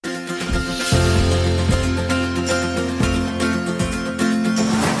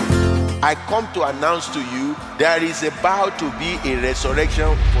I come to announce to you there is about to be a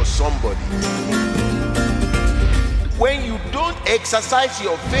resurrection for somebody. When you don't exercise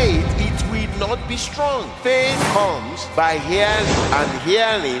your faith, it will not be strong. Faith comes by hearing, and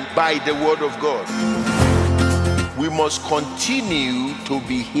hearing by the word of God. We must continue to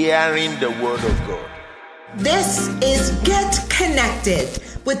be hearing the word of God. This is Get Connected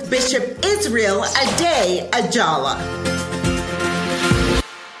with Bishop Israel Ade-Ajala.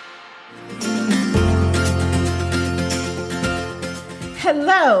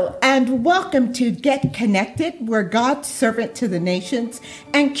 Hello and welcome to Get Connected, where God's servant to the nations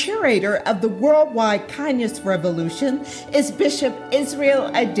and curator of the Worldwide Kindness Revolution is Bishop Israel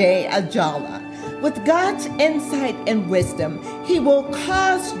Ade-Ajala. With God's insight and wisdom, he will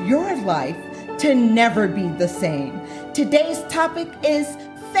cause your life to never be the same. Today's topic is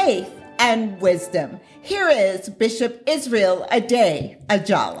faith and wisdom. Here is Bishop Israel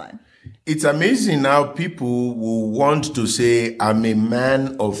Ade-Ajala. It's amazing how people will want to say, I'm a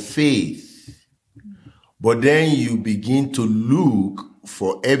man of faith. But then you begin to look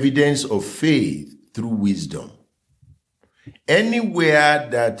for evidence of faith through wisdom. Anywhere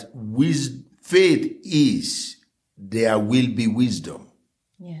that faith is, there will be wisdom.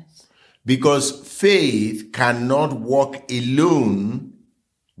 Yes. Because faith cannot walk alone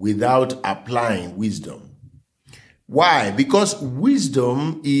without applying wisdom. Why? Because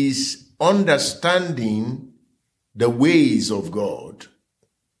wisdom is understanding the ways of God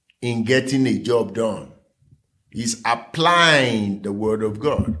in getting a job done. Is applying the word of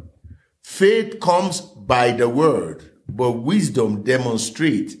God. Faith comes by the word, but wisdom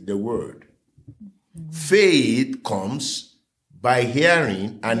demonstrates the word. Faith comes by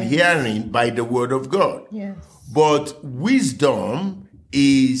hearing, and hearing by the word of God. Yes. But wisdom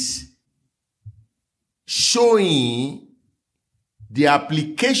is showing the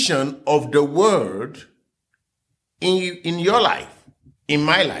application of the word in your life, in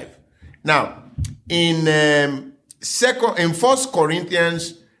my life. Now, in 1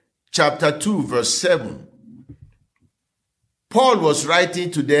 Corinthians chapter 2, verse 7, Paul was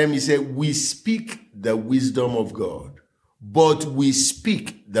writing to them. He said, we speak the wisdom of God, but we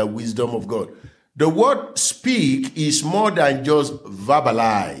speak the wisdom of God. The word speak is more than just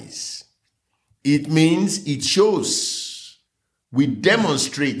verbalize. It means it shows. We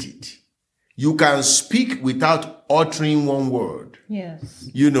demonstrate it. You can speak without uttering one word. Yes.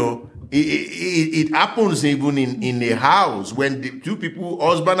 You know, it happens even in a house when the two people,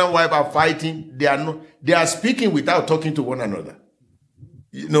 husband and wife, are fighting. They are speaking without talking to one another.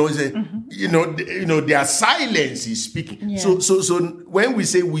 You know, their silence is speaking. Yes. So when we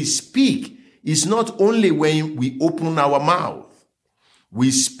say we speak, it's not only when we open our mouth. We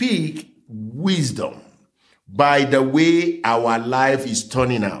speak wisdom by the way our life is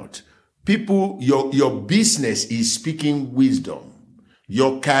turning out. People, your business is speaking wisdom.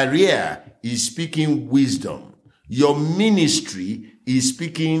 Your career is speaking wisdom. Your ministry is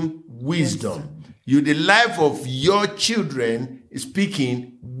speaking wisdom. The life of your children is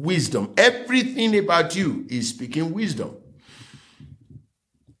speaking wisdom. Everything about you is speaking wisdom.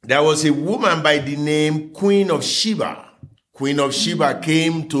 There was a woman by the name Queen of Sheba. Queen of Sheba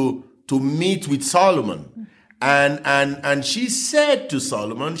came to meet with Solomon. And she said to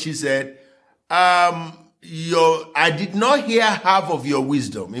Solomon, she said, I did not hear half of your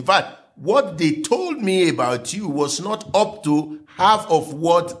wisdom. In fact, what they told me about you was not up to half of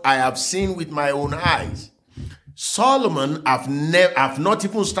what I have seen with my own eyes. Solomon, I've not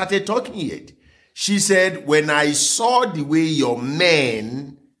even started talking yet. She said, when I saw the way your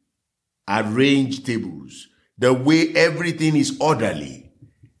men arrange tables, the way everything is orderly,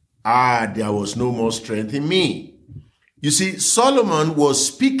 there was no more strength in me. You see, Solomon was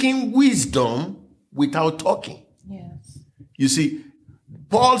speaking wisdom without talking. Yes. You see,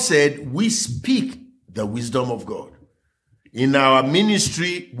 Paul said, we speak the wisdom of God. In our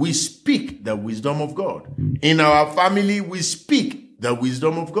ministry, we speak the wisdom of God. In our family, we speak the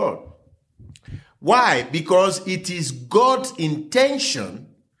wisdom of God. Why? Because it is God's intention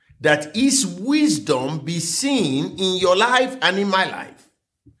that his wisdom be seen in your life and in my life.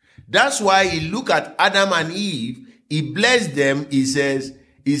 That's why he looked at Adam and Eve, he blessed them, he says,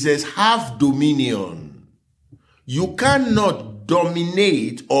 have dominion. You cannot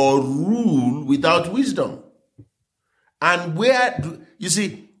dominate or rule without wisdom. And you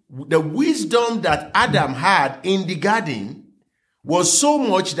see, the wisdom that Adam had in the garden was so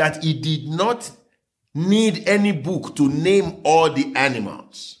much that he did not need any book to name all the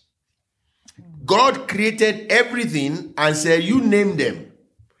animals. God created everything and said, you name them.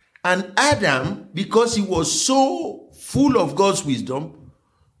 And Adam, because he was so full of God's wisdom,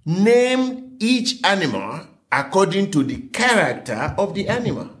 named each animal according to the character of the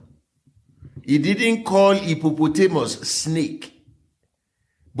animal. He didn't call hippopotamus snake,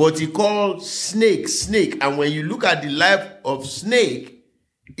 but he called snake, snake. And when you look at the life of snake,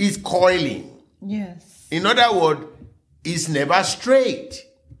 it's coiling. Yes. In other words, it's never straight.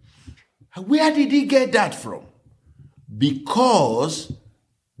 Where did he get that from? Because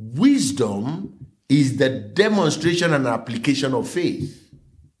wisdom is the demonstration and application of faith.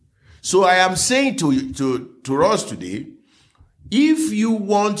 So I am saying to us today, if you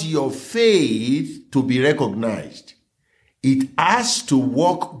want your faith to be recognized, it has to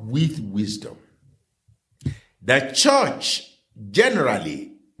walk with wisdom. The church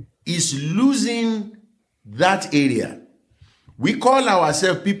generally is losing that area. We call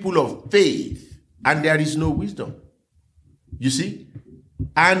ourselves people of faith, and there is no wisdom. You see?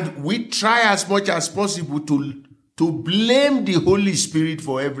 And we try as much as possible to blame the Holy Spirit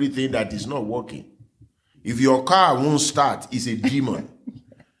for everything that is not working. If your car won't start, it's a demon.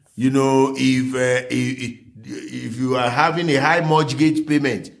 You know, if you are having a high mortgage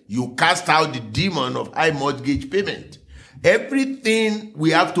payment, you cast out the demon of high mortgage payment. Everything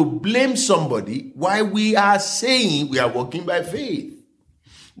we have to blame somebody while we are saying we are walking by faith.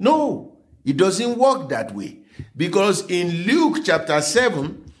 No, it doesn't work that way. Because in Luke chapter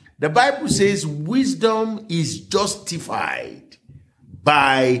 7, the Bible says wisdom is justified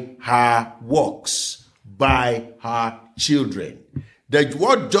by her works, by her children. The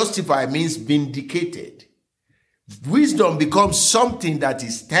word justify means vindicated. Wisdom becomes something that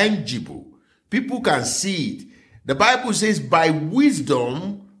is tangible. People can see it. The Bible says by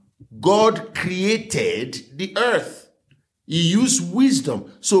wisdom, God created the earth. He used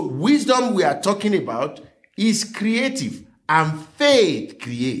wisdom. So wisdom we are talking about is creative, and faith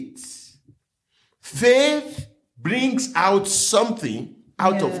creates. Faith brings out something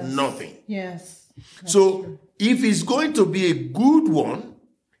out of nothing. Yes. So true. If it's going to be a good one,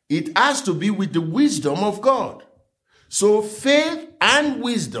 it has to be with the wisdom of God. So faith and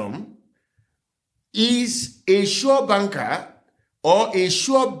wisdom is a sure banker or a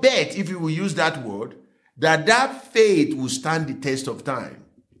sure bet, if you will use that word, that faith will stand the test of time.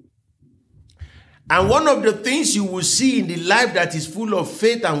 And one of the things you will see in the life that is full of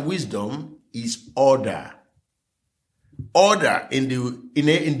faith and wisdom is order. Order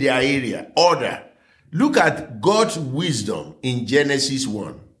in their area. Order. Look at God's wisdom in Genesis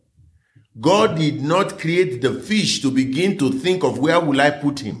 1. God did not create the fish to begin to think of where will I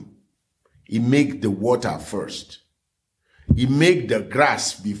put him. He made the water first. He made the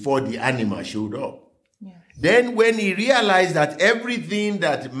grass before the animal showed up. Yes. Then when he realized that everything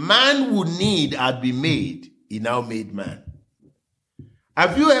that man would need had been made, he now made man.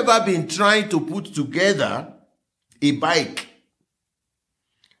 Have you ever been trying to put together a bike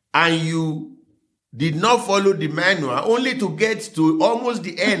and you did not follow the manual only to get to almost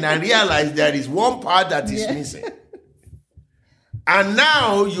the end and realize there is one part that is missing? And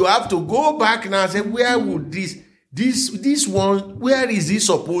now you have to go back now and say, where would this one, where is it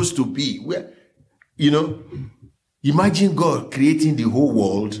supposed to be? Where, imagine God creating the whole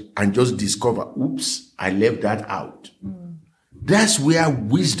world and just discover, oops, I left that out. That's where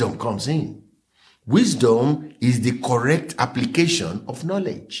wisdom comes in. Wisdom is the correct application of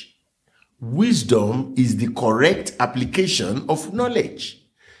knowledge. Wisdom is the correct application of knowledge.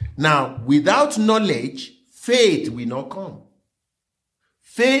 Now, without knowledge, faith will not come.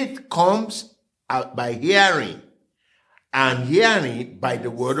 Faith comes out by hearing, and hearing by the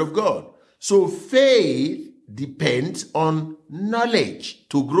word of God. So faith depends on knowledge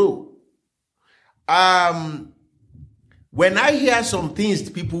to grow. When I hear some things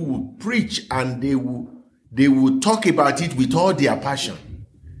people will preach and they will talk about it with all their passion,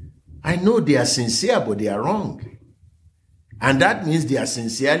 I know they are sincere, but they are wrong. And that means they are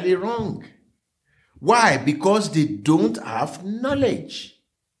sincerely wrong. Why? Because they don't have knowledge.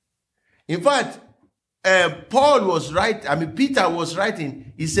 In fact, Peter was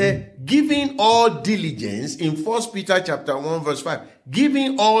writing, he said, giving all diligence, in 1 Peter chapter 1 verse 5,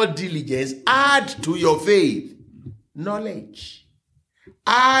 giving all diligence, add to your faith knowledge.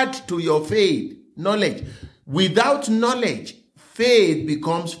 Add to your faith knowledge. Without knowledge, faith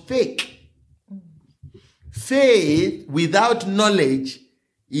becomes fake. Faith without knowledge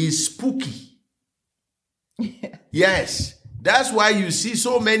is spooky. Yes. That's why you see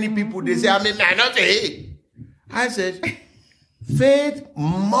so many people, they say, I not faith. I said, faith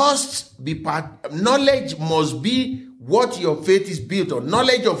must be knowledge must be what your faith is built on.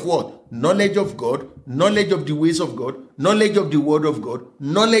 Knowledge of what? Knowledge of God, knowledge of the ways of God, knowledge of the word of God,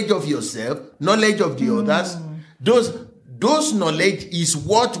 knowledge of yourself, knowledge of the others. those knowledge is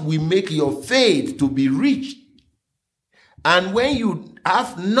what will make your faith to be rich. And when you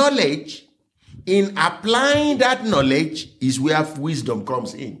have knowledge, in applying that knowledge is where wisdom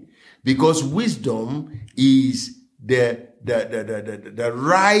comes in. Because wisdom is the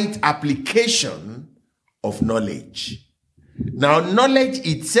right application of knowledge. Now, knowledge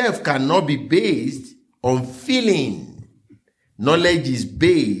itself cannot be based on feeling. Knowledge is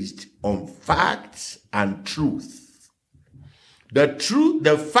based on facts and truth.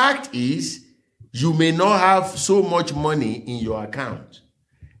 The fact is, you may not have so much money in your account.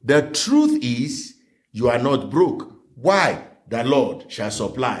 The truth is, you are not broke. Why? The Lord shall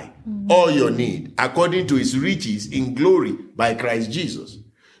supply all your need according to his riches in glory by Christ Jesus.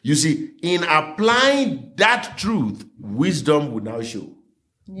 You see, in applying that truth, wisdom will now show.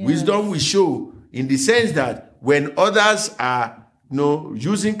 Yes. Wisdom will show in the sense that when others are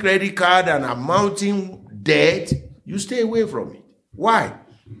using credit card and are mounting debt, you stay away from it. Why?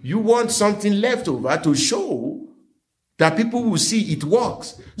 You want something left over to show that people will see it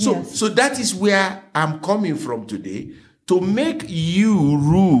works. So that is where I'm coming from today, to make you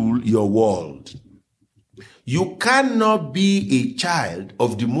rule your world. You cannot be a child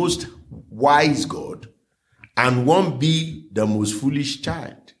of the most wise God and won't be the most foolish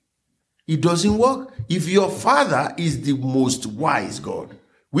child. It doesn't work. If your father is the most wise God,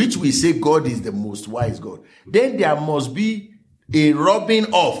 which we say God is the most wise God, then there must be a rubbing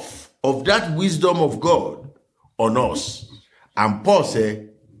off of that wisdom of God on us. And Paul said,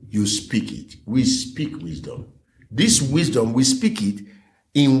 you speak it. We speak wisdom. This wisdom, we speak it.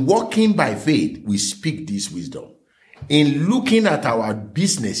 In walking by faith, we speak this wisdom. In looking at our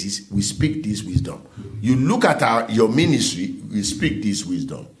businesses, we speak this wisdom. You look at your ministry, we speak this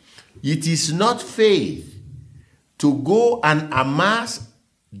wisdom. It is not faith to go and amass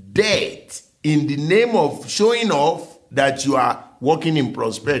debt in the name of showing off that you are walking in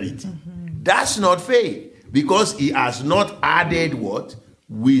prosperity. Mm-hmm. That's not faith, because he has not added what?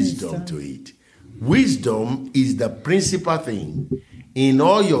 Wisdom to it. Wisdom is the principal thing. In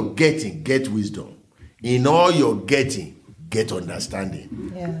all you're getting, get wisdom. In all you're getting, get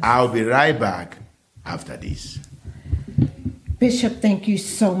understanding. Yes. I'll be right back after this. Bishop, thank you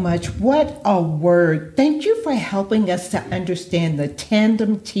so much. What a word. Thank you for helping us to understand the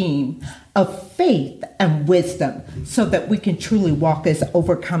tandem team of faith and wisdom so that we can truly walk as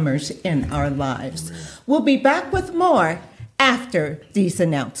overcomers in our lives. We'll be back with more after these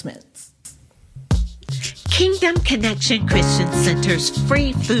announcements. Kingdom Connection Christian Center's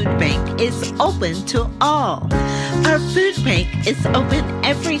free food bank is open to all. Our food bank is open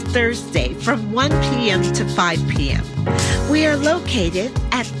every Thursday from 1 p.m. to 5 p.m. We are located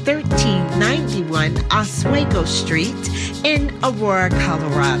at 1391 Oswego Street in Aurora,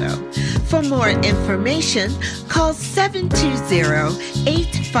 Colorado. For more information, call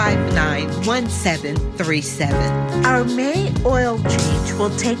 720-859-1737. Our May oil change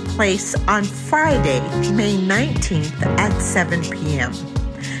will take place on Friday, May 19th at 7 p.m.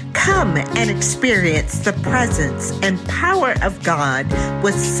 Come and experience the presence and power of God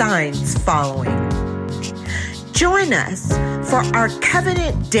with signs following. Join us for our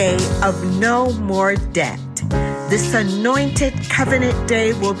Covenant Day of No More Debt. This anointed Covenant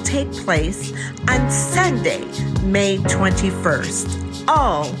Day will take place on Sunday, May 21st.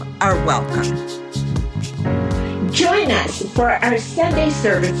 All are welcome. Join us for our Sunday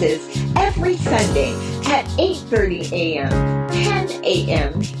services every Sunday at 8:30 a.m., 10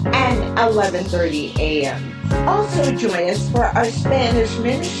 a.m., and 11:30 a.m. Also join us for our Spanish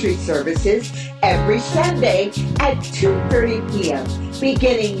ministry services every Sunday at 2:30 p.m.,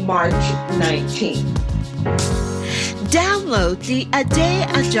 beginning March 19th. Download the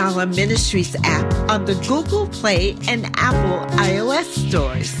Ade-Ajala Ministries app on the Google Play and Apple iOS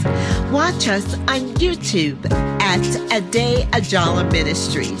stores. Watch us on YouTube at Ade-Ajala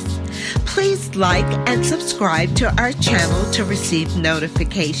Ministries. Please like and subscribe to our channel to receive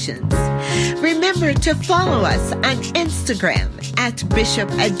notifications. Remember to follow us on Instagram at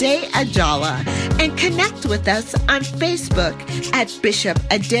Bishop Ade-Ajala and connect with us on Facebook at Bishop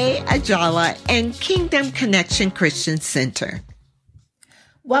Ade-Ajala and Kingdom Connection Christian Center.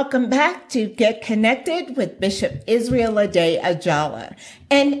 Welcome back to Get Connected with Bishop Israel Ade-Ajala.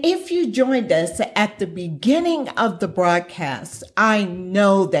 And if you joined us at the beginning of the broadcast, I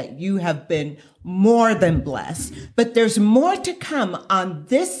know that you have been more than blessed, but there's more to come on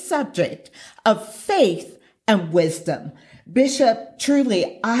this subject of faith and wisdom. Bishop,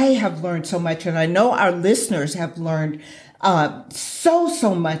 truly, I have learned so much, and I know our listeners have learned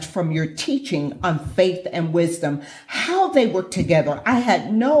so much from your teaching on faith and wisdom, how they work together. I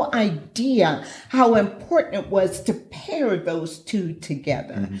had no idea how important it was to pair those two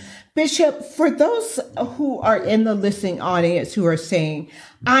together. Mm-hmm. Bishop, for those who are in the listening audience who are saying,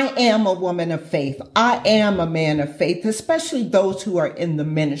 I am a woman of faith, I am a man of faith, especially those who are in the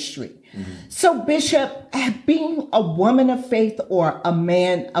ministry. Mm-hmm. So, Bishop, being a woman of faith or a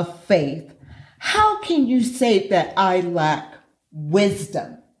man of faith, how can you say that I lack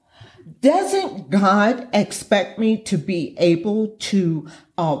wisdom? Doesn't God expect me to be able to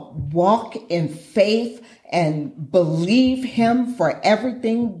walk in faith and believe him for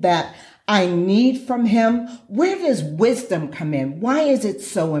everything that I need from him? Where does wisdom come in? Why is it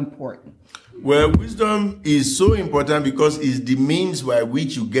so important? Well, wisdom is so important because it's the means by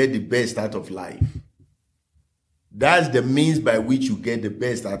which you get the best out of life. That's the means by which you get the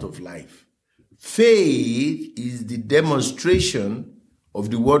best out of life. Faith is the demonstration of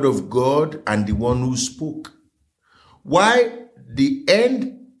the word of God and the one who spoke. Why the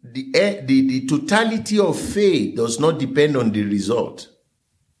totality of faith does not depend on the result.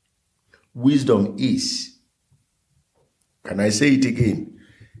 Wisdom is. Can I say it again?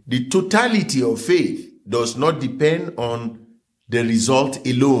 The totality of faith does not depend on the result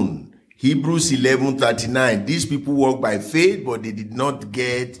alone. Hebrews 11:39. These people walk by faith, but they did not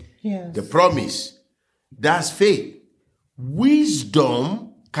get the promise. That's faith.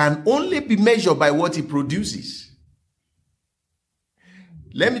 Wisdom can only be measured by what it produces.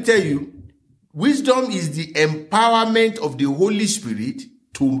 Let me tell you, wisdom is the empowerment of the Holy Spirit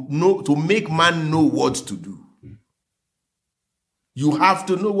to make man know what to do. You have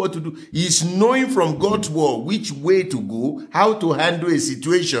to know what to do. It's knowing from God's word which way to go, how to handle a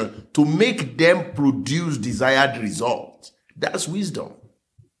situation to make them produce desired results. That's wisdom.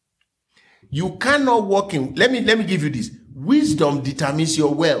 You cannot walk in. Let me give you this. Wisdom determines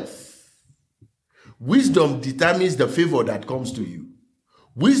your wealth. Wisdom determines the favor that comes to you.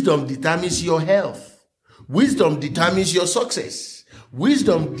 Wisdom determines your health. Wisdom determines your success.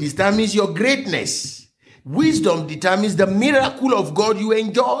 Wisdom determines your greatness. Wisdom determines the miracle of God you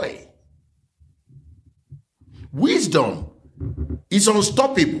enjoy. Wisdom is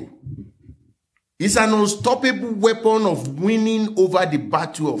unstoppable. It's an unstoppable weapon of winning over the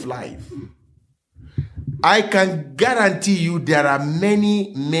battle of life. I can guarantee you there are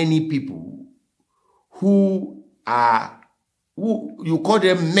many, many people who you call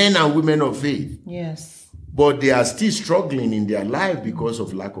them men and women of faith. Yes. But they are still struggling in their life because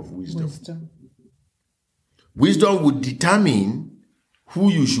of lack of wisdom. Wisdom would determine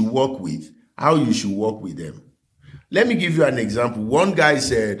who you should work with, how you should work with them. Let me give you an example. One guy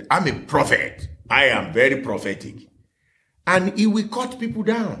said, I'm a prophet. I am very prophetic. And he will cut people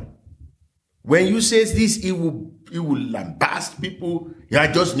down. When you say this, he will lambast people. I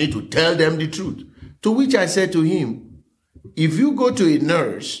just need to tell them the truth. To which I said to him, if you go to a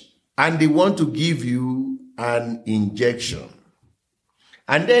nurse and they want to give you an injection,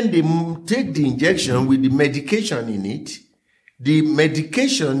 and then they take the injection with the medication in it, the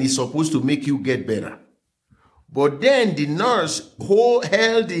medication is supposed to make you get better. But then the nurse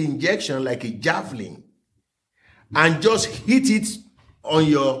held the injection like a javelin and just hit it on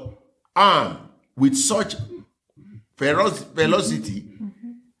your arm with such velocity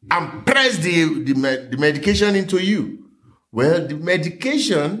and press the medication into you. Well, the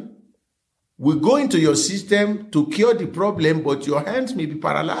medication will go into your system to cure the problem, but your hands may be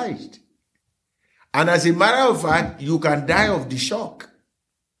paralyzed. And as a matter of fact, you can die of the shock.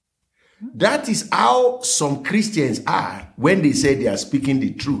 That is how some Christians are when they say they are speaking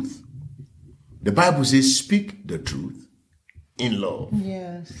the truth. The Bible says, speak the truth in love.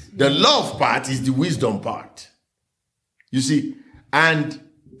 Yes. The love part is the wisdom part. You see, and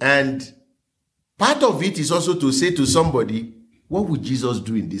part of it is also to say to somebody, what would Jesus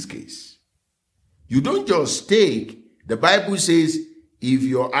do in this case? You don't just take, the Bible says, if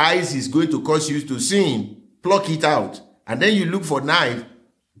your eyes is going to cause you to sin, pluck it out. And then you look for knife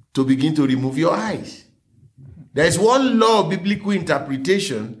to begin to remove your eyes. There's one law of biblical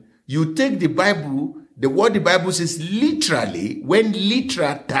interpretation. You take the Bible, what the Bible says literally, when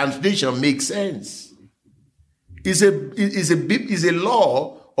literal translation makes sense. It's a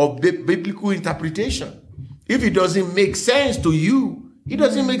law of biblical interpretation. If it doesn't make sense to you, it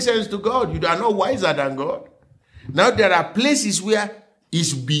doesn't make sense to God. You are not wiser than God. Now, there are places where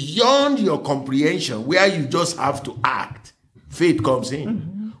it's beyond your comprehension, where you just have to act. Faith comes in.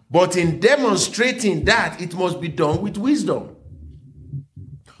 Mm-hmm. But in demonstrating that, it must be done with wisdom.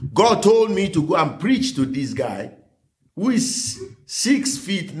 God told me to go and preach to this guy who is 6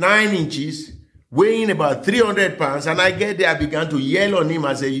 feet 9 inches weighing about 300 pounds, and I get there, I began to yell on him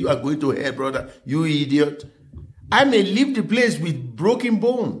and say, you are going to hell, brother, you idiot. I may leave the place with broken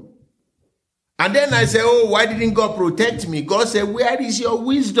bone. And then I say, oh, why didn't God protect me? God said, where is your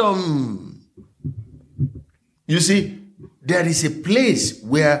wisdom? You see, there is a place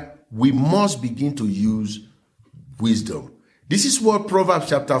where we must begin to use wisdom. This is what Proverbs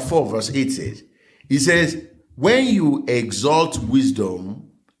chapter 4 verse 8 says. It says, when you exalt wisdom,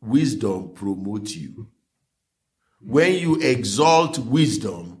 wisdom promotes you. When you exalt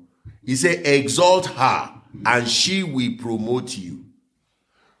wisdom, he said, exalt her, and she will promote you.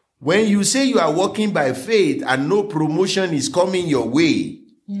 When you say you are walking by faith and no promotion is coming your way,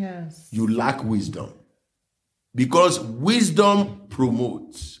 yes, you lack wisdom. Because wisdom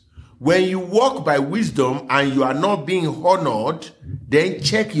promotes. When you walk by wisdom and you are not being honored, then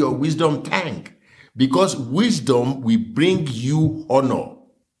check your wisdom tank. Because wisdom will bring you honor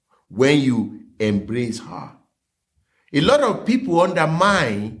when you embrace her. A lot of people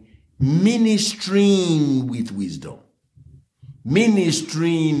undermine ministering with wisdom.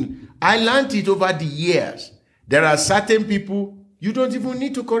 Ministering, I learned it over the years. There are certain people, you don't even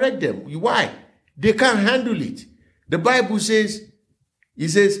need to correct them. Why? They can't handle it. The Bible says, it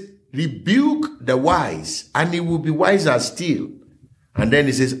says, rebuke the wise, and he will be wiser still. And then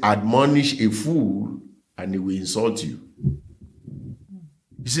it says, admonish a fool, and he will insult you.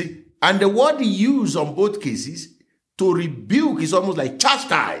 You see, and the word he used on both cases, to rebuke, is almost like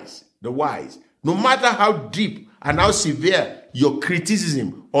chastise the wise. No matter how deep and how severe your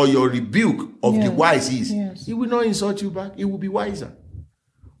criticism or your rebuke of the wise is, he will not insult you back. He will be wiser.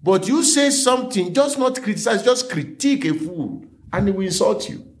 But you say something, just not criticize, just critique a fool, and he will insult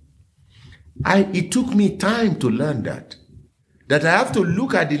you. It took me time to learn that I have to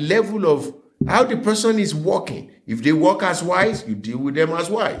look at the level of how the person is walking. If they walk as wise, you deal with them as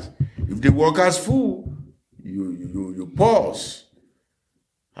wise. If they walk as fool, you pause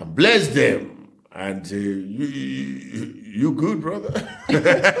and bless them and say, you good, brother.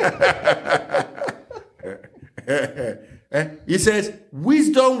 He says,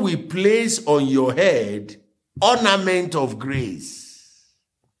 wisdom will place on your head ornament of grace.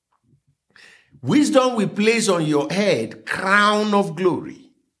 Wisdom will place on your head crown of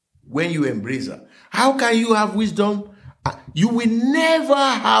glory when you embrace her. How can you have wisdom? You will never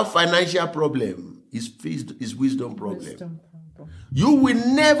have financial problem. It's wisdom problem. You will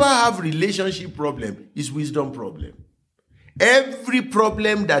never have relationship problem. It's wisdom problem. Every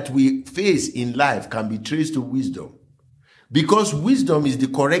problem that we face in life can be traced to wisdom. Because wisdom is the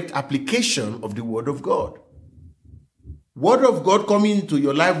correct application of the word of God. Word of God coming into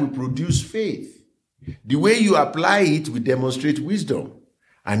your life will produce faith. The way you apply it will demonstrate wisdom.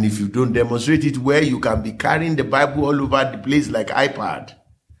 And if you don't demonstrate it well, you can be carrying the Bible all over the place like iPad.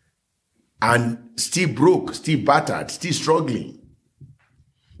 And still broke, still battered, still struggling.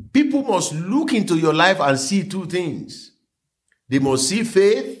 People must look into your life and see two things. They must see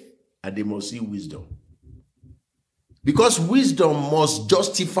faith and they must see wisdom. Because wisdom must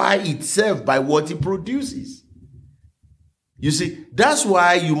justify itself by what it produces. You see, that's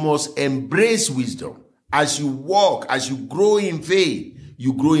why you must embrace wisdom. As you walk, as you grow in faith,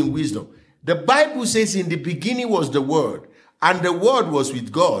 you grow in wisdom. The Bible says in the beginning was the Word, and the Word was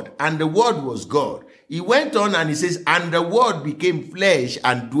with God, and the Word was God. He went on and he says, and the Word became flesh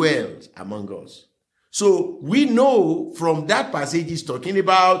and dwelt among us. So we know from that passage he's talking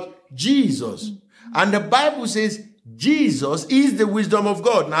about Jesus. And the Bible says Jesus is the wisdom of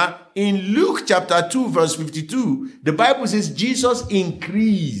God. Now, in Luke chapter 2, verse 52, the Bible says Jesus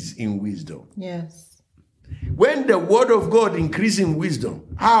increased in wisdom. Yes. When the word of God increased in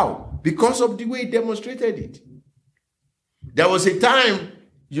wisdom, how? Because of the way he demonstrated it. There was a time,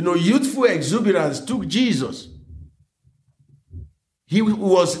 youthful exuberance took Jesus. He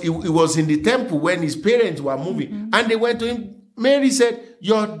was in the temple when his parents were moving, and they went to him. Mary said,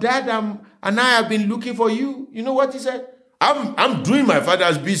 your dad and I have been looking for you. You know what he said? I'm doing my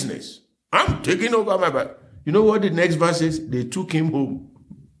father's business. I'm taking over my Bible. You know what the next verse says? They took him home.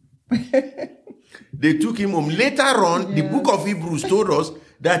 They took him home. Later on, the book of Hebrews told us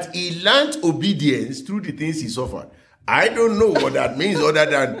that he learned obedience through the things he suffered. I don't know what that means other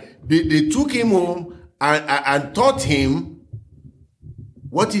than they took him home and taught him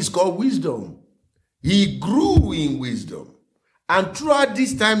what is called wisdom. He grew in wisdom. And throughout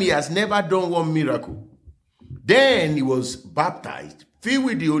this time, he has never done one miracle. Then he was baptized, filled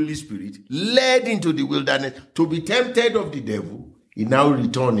with the Holy Spirit, led into the wilderness to be tempted of the devil. He now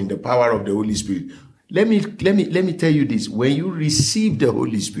returned in the power of the Holy Spirit. Let me tell you this. When you receive the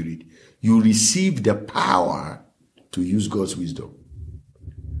Holy Spirit, you receive the power to use God's wisdom.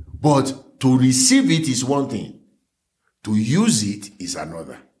 But To receive it is one thing. To use it is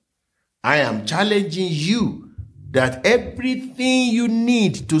another. I am challenging you that everything you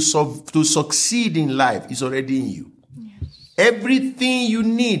need to succeed in life is already in you. Yes. Everything you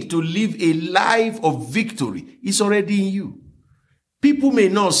need to live a life of victory is already in you. People may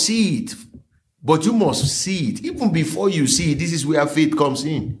not see it, but you must see it. Even before you see it, this is where faith comes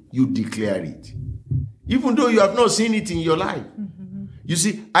in. You declare it. Even though you have not seen it in your life. Mm-hmm. You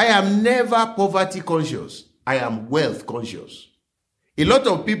see, I am never poverty conscious. I am wealth conscious. A lot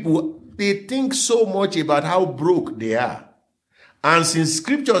of people, they think so much about how broke they are. And since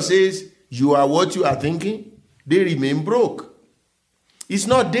scripture says you are what you are thinking, they remain broke. It's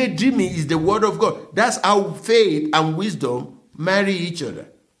not daydreaming, it's the word of God. That's how faith and wisdom marry each other.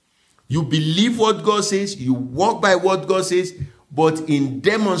 You believe what God says, you walk by what God says, but in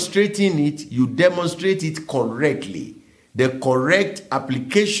demonstrating it, you demonstrate it correctly. The correct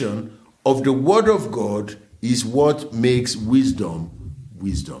application of the word of God is what makes wisdom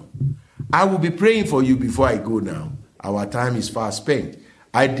wisdom. I will be praying for you before I go now. Our time is fast spent.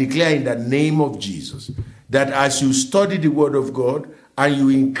 I declare in the name of Jesus that as you study the word of God and you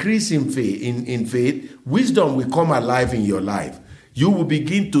increase in faith, wisdom will come alive in your life. You will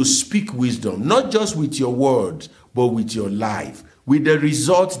begin to speak wisdom, not just with your words, but with your life, with the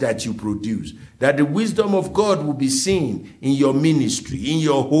results that you produce. That the wisdom of God will be seen in your ministry, in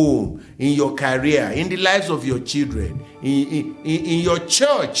your home, in your career, in the lives of your children, in your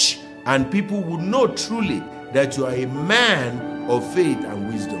church. And people will know truly that you are a man of faith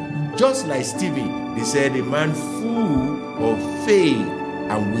and wisdom. Just like Stephen, they said, a man full of faith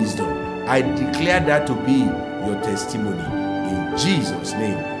and wisdom. I declare that to be your testimony. In Jesus'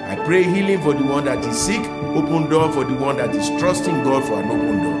 name, I pray healing for the one that is sick, open door for the one that is trusting God for an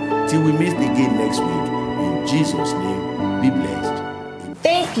open door. Till we meet again next week. In Jesus' name, be blessed.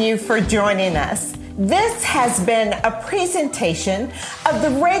 Thank you for joining us. This has been a presentation of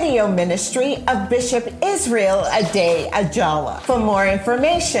the radio ministry of Bishop Israel Ade-Ajala. For more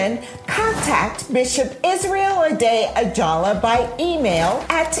information, contact Bishop Israel Ade-Ajala by email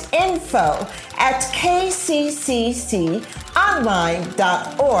at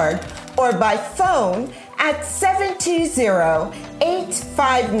info@kccconline.org or by phone at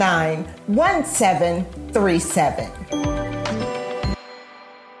 720-859-1737.